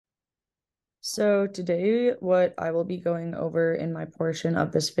So today, what I will be going over in my portion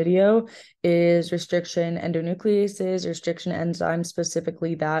of this video is restriction endonucleases, restriction enzymes,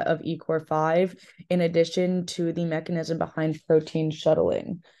 specifically that of E-core5, in addition to the mechanism behind protein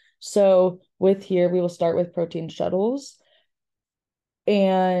shuttling. So with here, we will start with protein shuttles.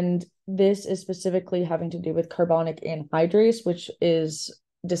 And this is specifically having to do with carbonic anhydrase, which is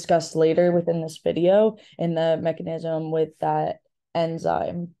discussed later within this video and the mechanism with that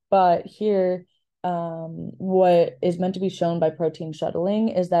enzyme. But here, what is meant to be shown by protein shuttling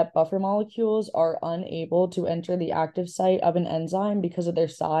is that buffer molecules are unable to enter the active site of an enzyme because of their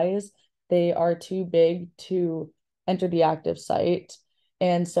size. They are too big to enter the active site.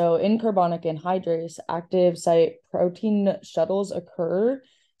 And so in carbonic anhydrase, active site protein shuttles occur.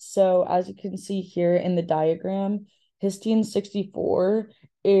 So as you can see here in the diagram, histine 64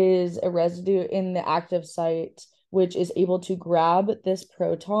 is a residue in the active site, which is able to grab this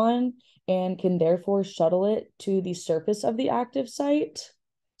proton and can therefore shuttle it to the surface of the active site.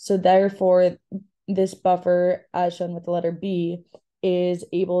 So therefore, this buffer, as shown with the letter B, is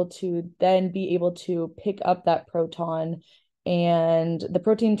able to then be able to pick up that proton, and the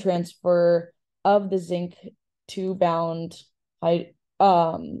protein transfer of the zinc 2 bound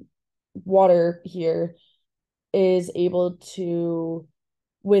water here is able to,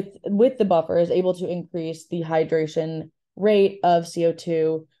 with the buffer, is able to increase the hydration rate of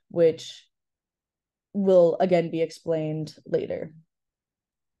CO2, which will again be explained later.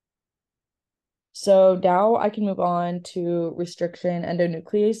 So now I can move on to restriction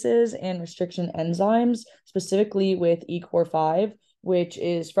endonucleases and restriction enzymes, specifically with E-core5, which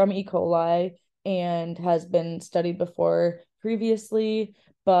is from E. coli and has been studied before previously.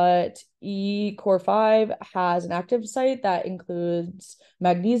 But E-core5 has an active site that includes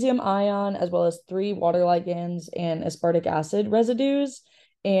magnesium ion, as well as 3 water ligands and aspartic acid residues.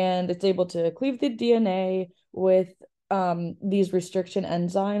 And it's able to cleave the DNA with these restriction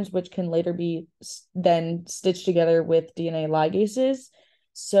enzymes, which can later be then stitched together with DNA ligases.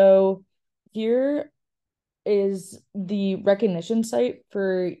 So here is the recognition site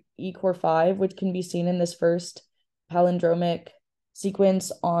for E-core5, which can be seen in this first palindromic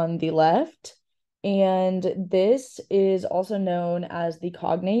sequence on the left. And this is also known as the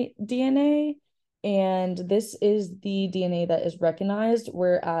cognate DNA. And this is the DNA that is recognized,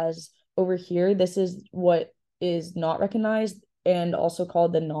 whereas over here, this is what is not recognized and also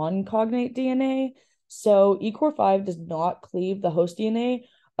called the non-cognate DNA. So E-core5 does not cleave the host DNA,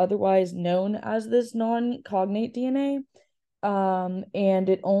 otherwise known as this non-cognate DNA. And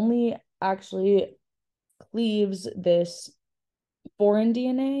it only actually cleaves this foreign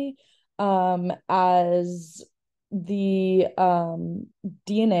DNA as the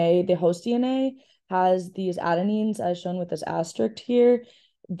DNA, the host DNA, has these adenines, as shown with this asterisk here,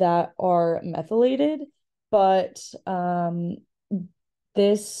 that are methylated. But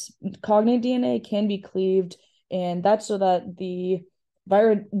this cognate DNA can be cleaved, and that's so that the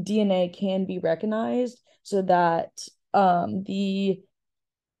viral DNA can be recognized, so that the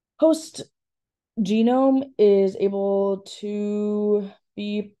host genome is able to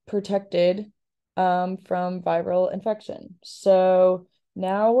be protected from viral infection. So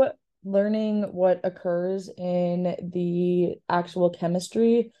now, learning what occurs in the actual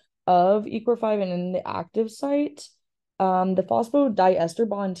chemistry of E-core5 and in the active site, the phosphodiester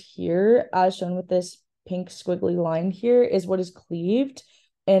bond here, as shown with this pink squiggly line here, is what is cleaved.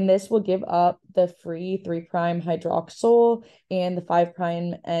 And this will give up the free 3' hydroxyl and the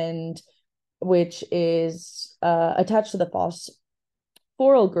 5' end, which is attached to the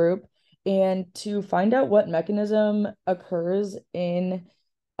phosphoryl group. And to find out what mechanism occurs in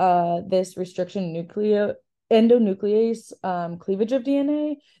this restriction endonuclease cleavage of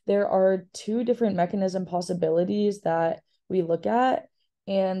DNA, there are 2 different mechanism possibilities that we look at.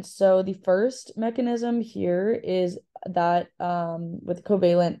 And so the first mechanism here is that with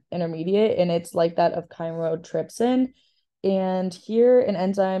covalent intermediate, and it's like that of chymotrypsin. And here, an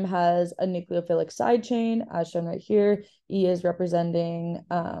enzyme has a nucleophilic side chain, as shown right here. E is representing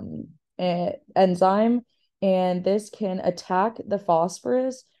an enzyme, and this can attack the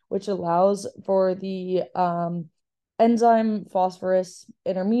phosphorus, which allows for the enzyme phosphorus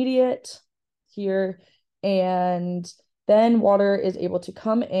intermediate here. And then water is able to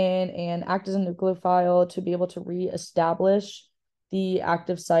come in and act as a nucleophile to be able to reestablish the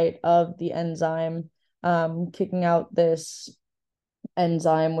active site of the enzyme, kicking out this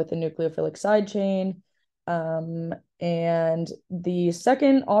enzyme with a nucleophilic side chain. And the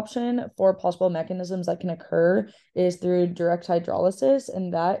second option for possible mechanisms that can occur is through direct hydrolysis,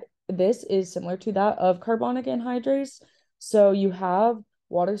 and that this is similar to that of carbonic anhydrase. So you have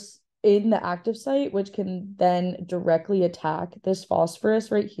water in the active site, which can then directly attack this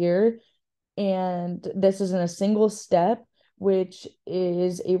phosphorus right here. And this is in a single step, which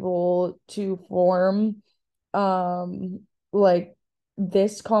is able to form like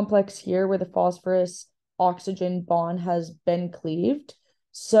this complex here where the phosphorus oxygen bond has been cleaved.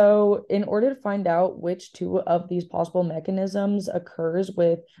 So in order to find out which two of these possible mechanisms occurs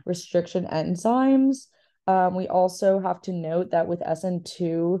with restriction enzymes, we also have to note that with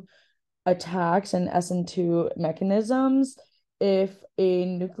SN2 attacks and SN2 mechanisms, if a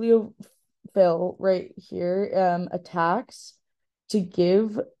nucleophile right here attacks to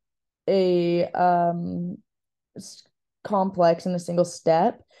give a complex in a single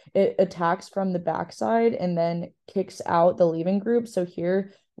step, it attacks from the backside and then kicks out the leaving group. So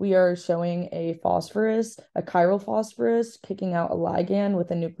here we are showing a phosphorus, a chiral phosphorus, kicking out a ligand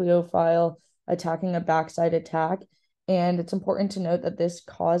with a nucleophile attacking a backside attack. And it's important to note that this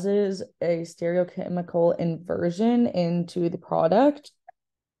causes a stereochemical inversion into the product.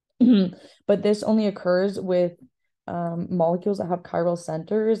 But this only occurs with molecules that have chiral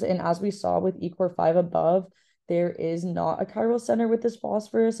centers. And as we saw with E-core 5 above, there is not a chiral center with this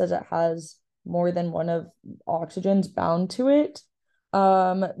phosphorus as it has more than one of oxygens bound to it.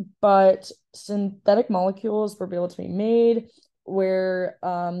 But synthetic molecules were able to be made where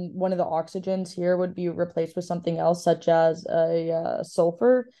one of the oxygens here would be replaced with something else, such as a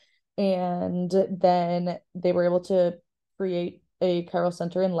sulfur. And then they were able to create a chiral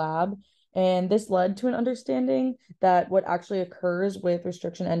center in lab. And this led to an understanding that what actually occurs with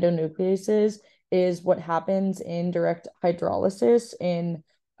restriction endonucleases is what happens in direct hydrolysis in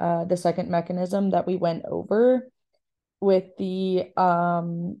the second mechanism that we went over with the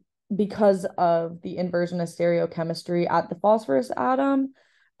because of the inversion of stereochemistry at the phosphorus atom,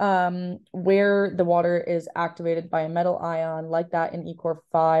 where the water is activated by a metal ion like that in E-core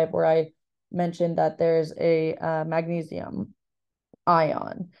 5, where I mentioned that there's a magnesium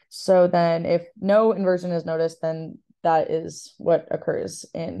ion. So then if no inversion is noticed, then that is what occurs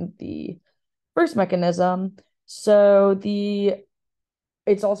in the first mechanism. So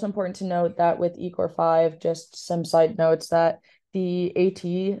it's also important to note that with E-core 5, just some side notes, that the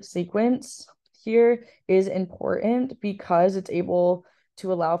AT sequence here is important because it's able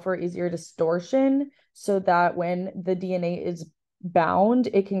to allow for easier distortion so that when the DNA is bound,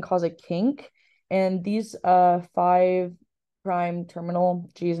 it can cause a kink. And these 5' terminal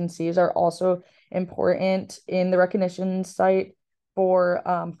G's and C's are also important in the recognition site for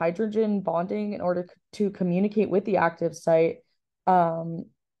hydrogen bonding in order to communicate with the active site,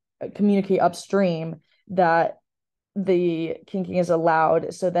 communicate upstream that the kinking is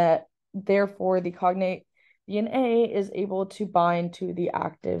allowed, so that therefore the cognate DNA is able to bind to the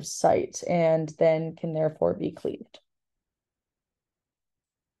active site and then can therefore be cleaved.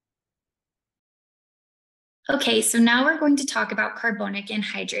 Okay, so now we're going to talk about carbonic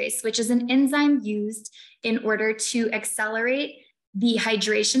anhydrase, which is an enzyme used in order to accelerate the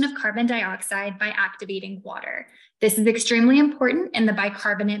hydration of carbon dioxide by activating water. This is extremely important in the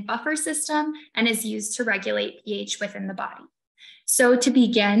bicarbonate buffer system and is used to regulate pH within the body. So to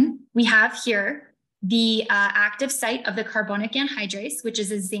begin, we have here the active site of the carbonic anhydrase, which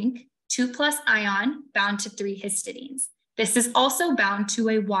is a zinc 2+ ion bound to 3 histidines. This is also bound to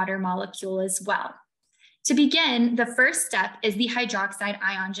a water molecule as well. To begin, the first step is the hydroxide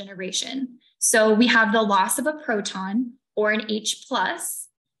ion generation. So we have the loss of a proton or an H+,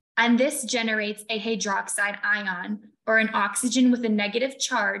 and this generates a hydroxide ion or an oxygen with a negative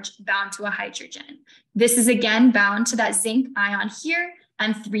charge bound to a hydrogen. This is again bound to that zinc ion here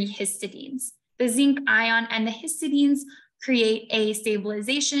and 3 histidines. The zinc ion and the histidines create a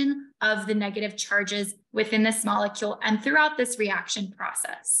stabilization of the negative charges within this molecule and throughout this reaction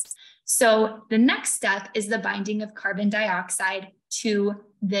process. So the next step is the binding of carbon dioxide to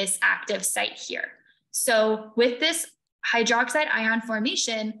this active site here. So with this hydroxide ion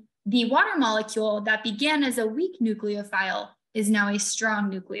formation, the water molecule that began as a weak nucleophile is now a strong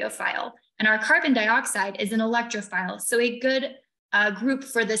nucleophile, and our carbon dioxide is an electrophile, so a good group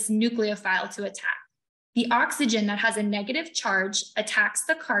for this nucleophile to attack. The oxygen that has a negative charge attacks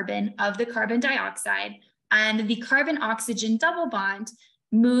the carbon of the carbon dioxide, and the carbon-oxygen double bond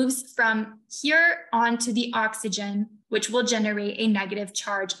moves from here onto the oxygen, which will generate a negative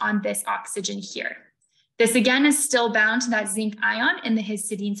charge on this oxygen here. This again is still bound to that zinc ion and the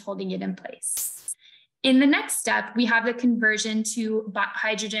histidines holding it in place. In the next step, we have the conversion to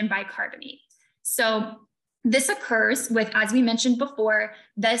hydrogen bicarbonate. So this occurs with, as we mentioned before,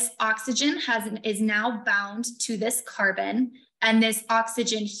 this oxygen is now bound to this carbon, And this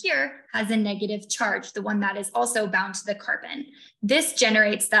oxygen here has a negative charge, the one that is also bound to the carbon. This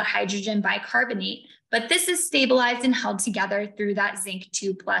generates that hydrogen bicarbonate, but this is stabilized and held together through that zinc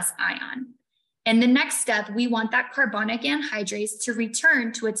 2+ ion. In the next step, we want that carbonic anhydrase to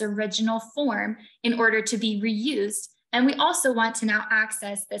return to its original form in order to be reused. And we also want to now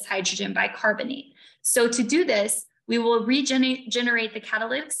access this hydrogen bicarbonate. So to do this, we will regenerate the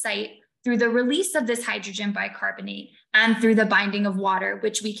catalytic site through the release of this hydrogen bicarbonate and through the binding of water,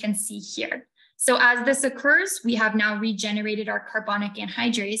 which we can see here. So as this occurs, we have now regenerated our carbonic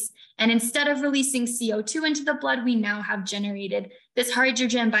anhydrase. And instead of releasing CO2 into the blood, we now have generated this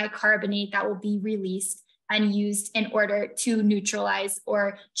hydrogen bicarbonate that will be released and used in order to neutralize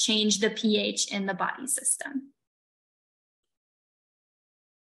or change the pH in the body system.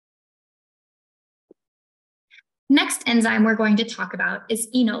 Next enzyme we're going to talk about is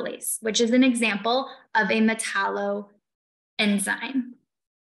enolase, which is an example of a metalloenzyme.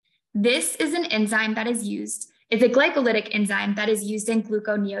 This is an enzyme that is used, it's a glycolytic enzyme that is used in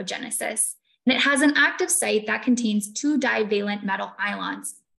gluconeogenesis. And it has an active site that contains 2 divalent metal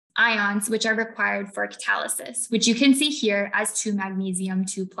ions, which are required for catalysis, which you can see here as 2 magnesium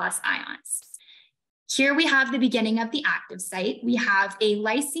 2+ ions. Here we have the beginning of the active site. We have a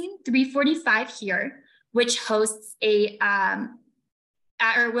lysine 345 here, which hosts or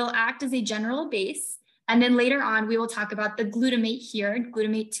will act as a general base. And then later on, we will talk about the glutamate here,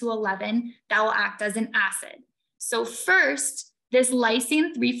 glutamate 211, that will act as an acid. So first, this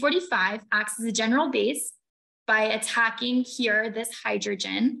lysine 345 acts as a general base by attacking here this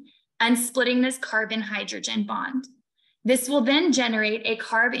hydrogen and splitting this carbon-hydrogen bond. This will then generate a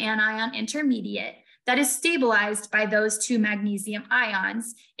carb anion intermediate that is stabilized by those 2 magnesium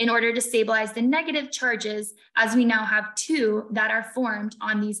ions in order to stabilize the negative charges, as we now have 2 that are formed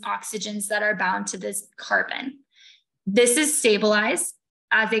on these oxygens that are bound to this carbon. This is stabilized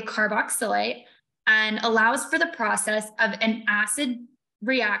as a carboxylate and allows for the process of an acid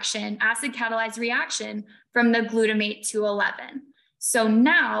catalyzed reaction from the glutamate 211. So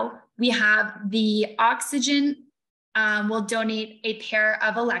now we have the oxygen will donate a pair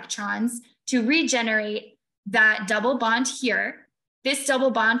of electrons to regenerate that double bond here. This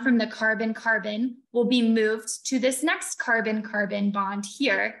double bond from the carbon-carbon will be moved to this next carbon-carbon bond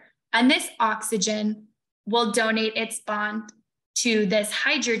here. And this oxygen will donate its bond to this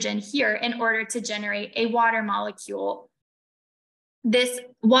hydrogen here in order to generate a water molecule. This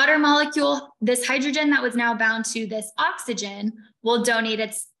water molecule, this hydrogen that was now bound to this oxygen, will donate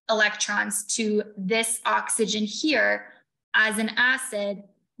its electrons to this oxygen here as an acid,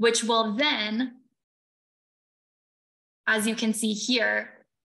 which will then, as you can see here,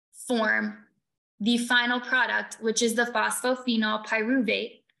 form the final product, which is the phosphophenol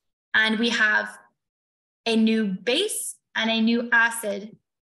pyruvate. And we have a new base and a new acid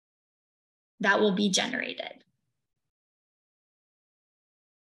that will be generated.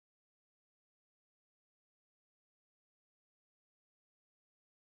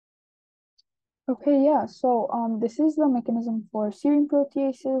 Okay, yeah, so this is the mechanism for serine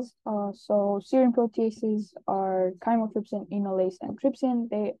proteases. So serine proteases are chymotrypsin, enolase, and trypsin.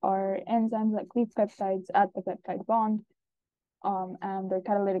 They are enzymes that cleave peptides at the peptide bond. And their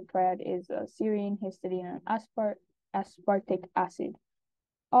catalytic triad is serine, histidine, and aspartic acid.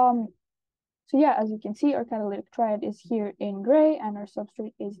 So yeah, as you can see, our catalytic triad is here in gray and our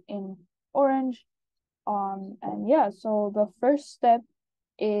substrate is in orange. And yeah, so the first step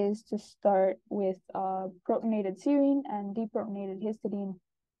is to start with protonated serine and deprotonated histidine.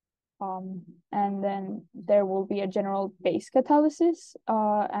 And then there will be a general base catalysis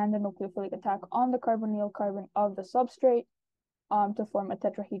and a nucleophilic attack on the carbonyl carbon of the substrate to form a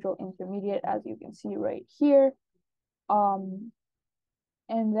tetrahedral intermediate, as you can see right here. And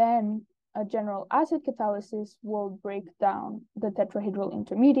then a general acid catalysis will break down the tetrahedral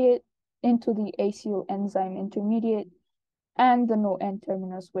intermediate into the acyl enzyme intermediate and the no N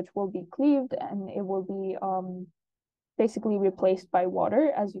terminus, which will be cleaved, and it will be basically replaced by water,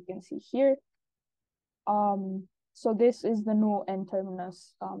 as you can see here. So this is the no N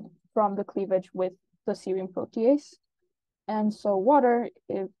terminus from the cleavage with the serine protease. And so water,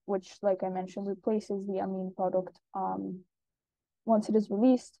 which, like I mentioned, replaces the amine product once it is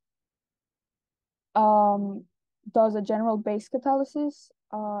released, does a general base catalysis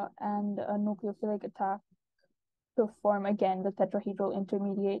and a nucleophilic attack to form again the tetrahedral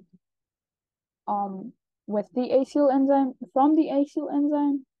intermediate with the acyl enzyme from the acyl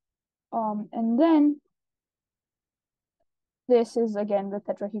enzyme, and then this is again the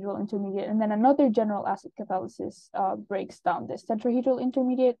tetrahedral intermediate, and then another general acid catalysis breaks down this tetrahedral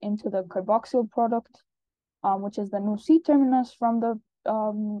intermediate into the carboxyl product, which is the new C terminus from the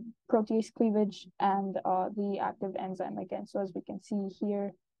protease cleavage, and the active enzyme again. So as we can see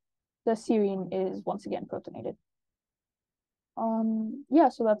here, the serine is once again protonated. Yeah,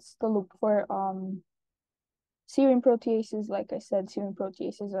 so that's the loop for serine proteases. Like I said, serine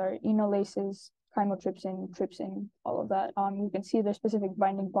proteases are enolases, chymotrypsin, trypsin, all of that. You can see their specific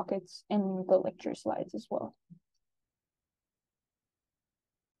binding pockets in the lecture slides as well.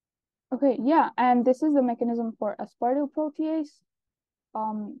 Okay, yeah, and this is the mechanism for aspartyl protease.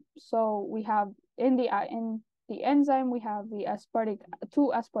 So we have in the enzyme, we have the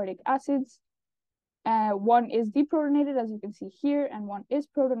two aspartic acids. One is deprotonated, as you can see here, and one is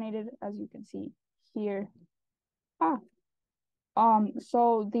protonated, as you can see here.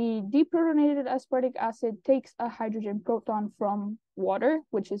 So the deprotonated aspartic acid takes a hydrogen proton from water,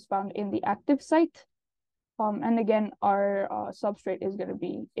 which is found in the active site. And again, our substrate is going to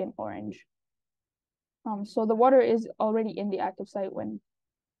be in orange. So the water is already in the active site when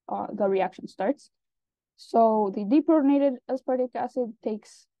the reaction starts. So the deprotonated aspartic acid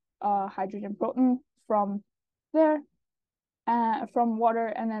takes a hydrogen proton from there, from water,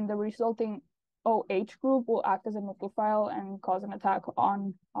 and then the resulting OH group will act as a nucleophile and cause an attack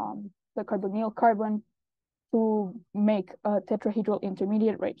on the carbonyl carbon to make a tetrahedral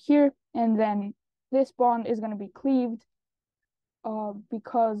intermediate right here. And then this bond is going to be cleaved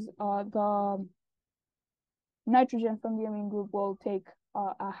because the nitrogen from the amine group will take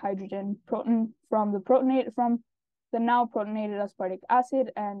a hydrogen proton from the now protonated aspartic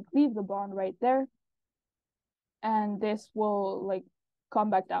acid and cleave the bond right there. And this will like come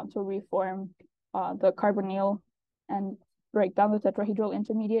back down to reform the carbonyl and break down the tetrahedral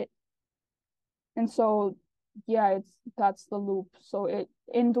intermediate. And so yeah, that's the loop. So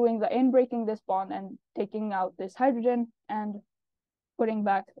in breaking this bond and taking out this hydrogen and putting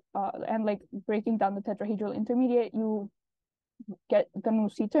back and like breaking down the tetrahedral intermediate, you get the new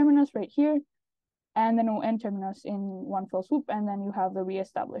C terminus right here and the new N terminus in one fell swoop, and then you have the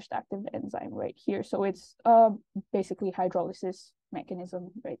reestablished active enzyme right here. So it's basically hydrolysis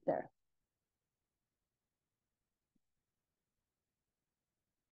mechanism right there.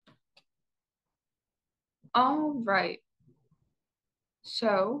 All right.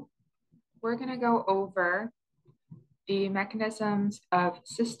 So we're going to go over the mechanisms of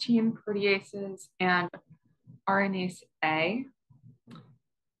cysteine proteases and RNase A.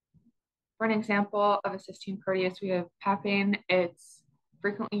 For an example of a cysteine protease, we have papain. It's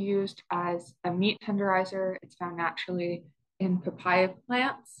frequently used as a meat tenderizer. It's found naturally in papaya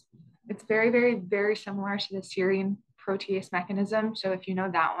plants. It's very, very, very similar to the serine protease mechanism. So if you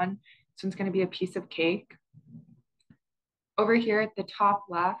know that one, this one's going to be a piece of cake. Over here at the top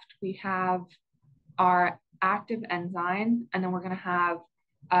left, we have our active enzyme, and then we're going to have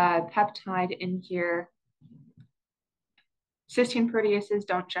a peptide in here. Cysteine proteases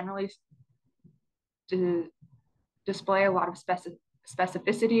don't generally display a lot of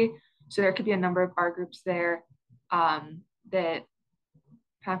specificity, so there could be a number of R groups there that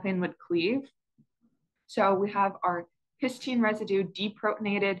papain would cleave. So we have our histine residue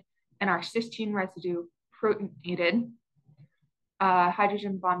deprotonated and our cysteine residue protonated.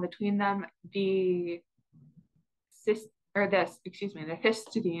 Hydrogen bond between them. The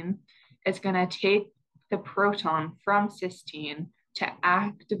histidine is going to take the proton from cysteine to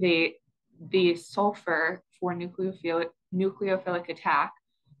activate the sulfur for nucleophilic attack.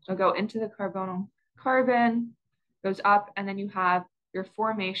 So go into the carbonyl carbon, goes up, and then you have your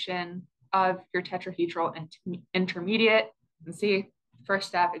formation of your tetrahedral intermediate. And see, first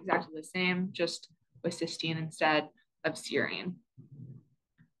step exactly the same, just with cysteine instead of serine.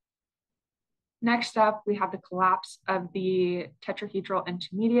 Next up, we have the collapse of the tetrahedral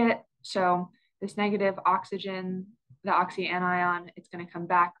intermediate. So this negative oxygen, the oxyanion, it's going to come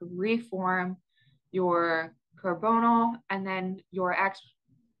back, reform your carbonyl, and then your X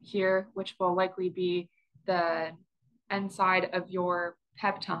here, which will likely be the end side of your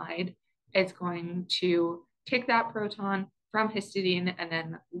peptide, is going to take that proton from histidine and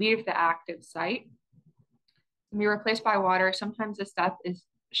then leave the active site. And be replaced by water. Sometimes this step is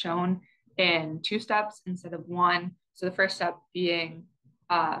shown in 2 steps instead of 1. So the first step being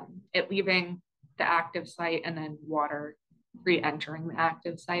it leaving the active site and then water re-entering the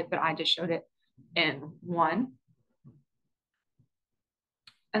active site, but I just showed it in 1.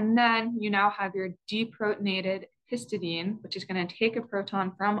 And then you now have your deprotonated histidine, which is going to take a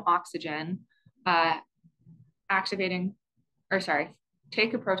proton from oxygen,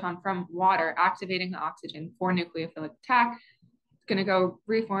 take a proton from water, activating the oxygen for nucleophilic attack. It's going to go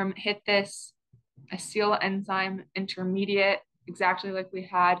reform, hit this acyl enzyme intermediate, exactly like we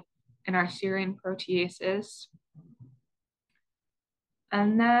had in our serine proteases.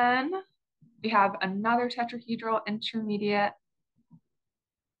 And then we have another tetrahedral intermediate.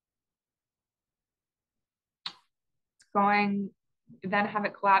 It's going, then have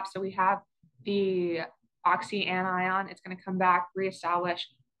it collapse. So we have the oxyanion. It's going to come back, reestablish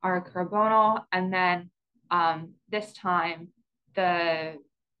our carbonyl, and then this time the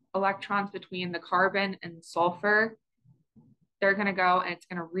electrons between the carbon and sulfur, they're going to go and it's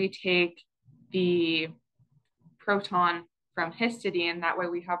going to retake the proton from histidine. That way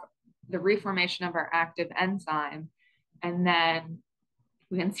we have the reformation of our active enzyme. And then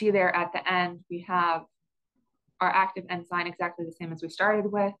we can see there at the end, we have our active enzyme exactly the same as we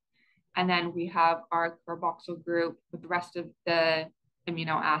started with. And then we have our carboxyl group with the rest of the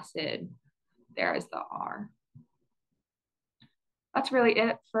amino acid. There is the R. That's really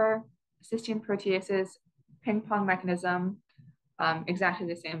it for cysteine proteases, ping pong mechanism, exactly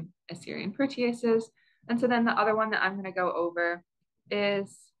the same as serine proteases. And so then the other one that I'm going to go over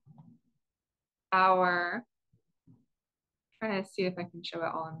is our, trying to see if I can show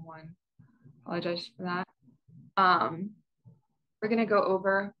it all in one. Apologize for that. We're going to go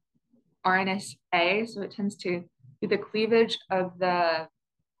over RNase. So it tends to be the cleavage of the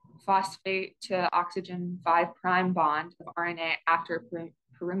phosphate to oxygen 5' bond of RNA after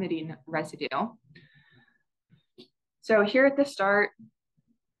pyrimidine residue. So here at the start,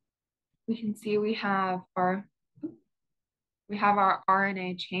 we can see we have our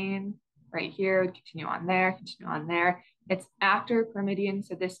RNA chain right here, continue on there, continue on there. It's after pyrimidine,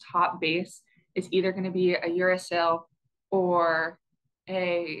 so this top base is either going to be a uracil or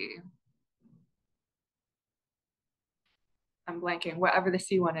I'm blanking, whatever the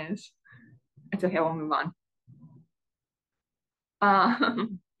C one is. It's okay, we'll move on.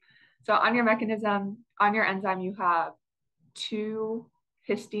 So on your mechanism, on your enzyme, you have 2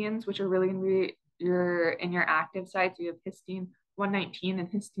 histines, which are really going to be in your active site. So you have histine 119 and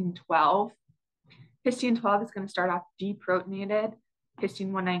histine 12. Histine 12 is going to start off deprotonated.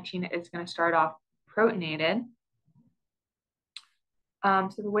 Histine 119 is going to start off protonated. So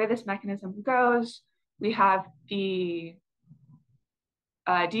the way this mechanism goes, we have the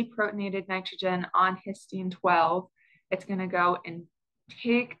deprotonated nitrogen on histine 12. It's going to go and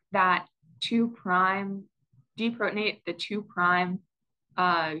take that 2', deprotonate the 2'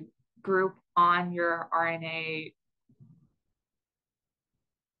 group on your RNA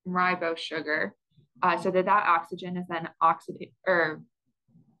ribose sugar, so that oxygen is then activated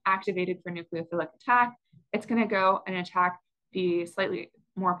for nucleophilic attack. It's going to go and attack the slightly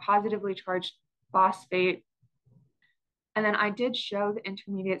more positively charged phosphate. And then I did show the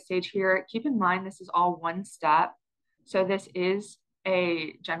intermediate stage here. Keep in mind, this is all one step. So this is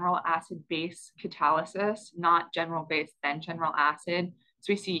a general acid base catalysis, not general base, then general acid.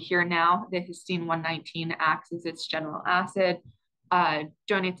 So we see here now the histine 119 acts as its general acid,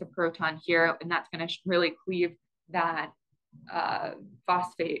 donates a proton here, and that's going to really cleave that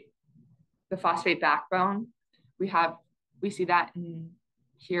phosphate, the phosphate backbone. We see that in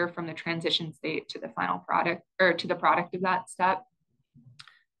here from the transition state to the final product, or to the product of that step.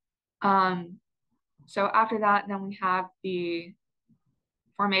 So after that, then we have the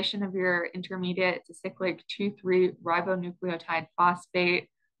formation of your intermediate. It's a cyclic 2,3 ribonucleotide phosphate.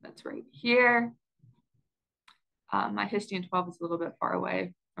 That's right here. My histine 12 is a little bit far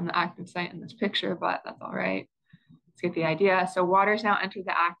away from the active site in this picture, but that's all right. Let's get the idea. So water's now entered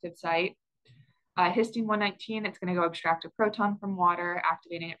the active site. Histine 119, it's going to go abstract a proton from water,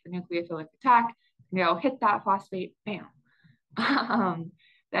 activating it for nucleophilic attack. It's going to go hit that phosphate, bam.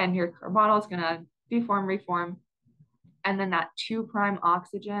 Then your carbonyl is going to deform, reform, and then that 2'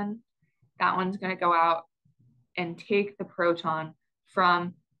 oxygen, that one's going to go out and take the proton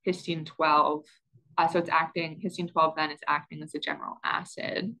from histine 12. So it's acting, histine 12 then is acting as a general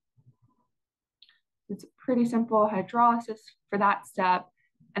acid. It's a pretty simple hydrolysis for that step.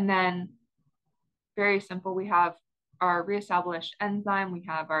 And then very simple, we have our reestablished enzyme, we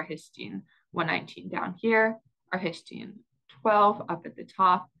have our histine 119 down here, our histine 12 up at the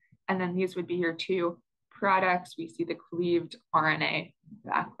top, and then these would be your 2 products. We see the cleaved RNA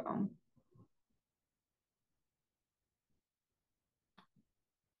backbone.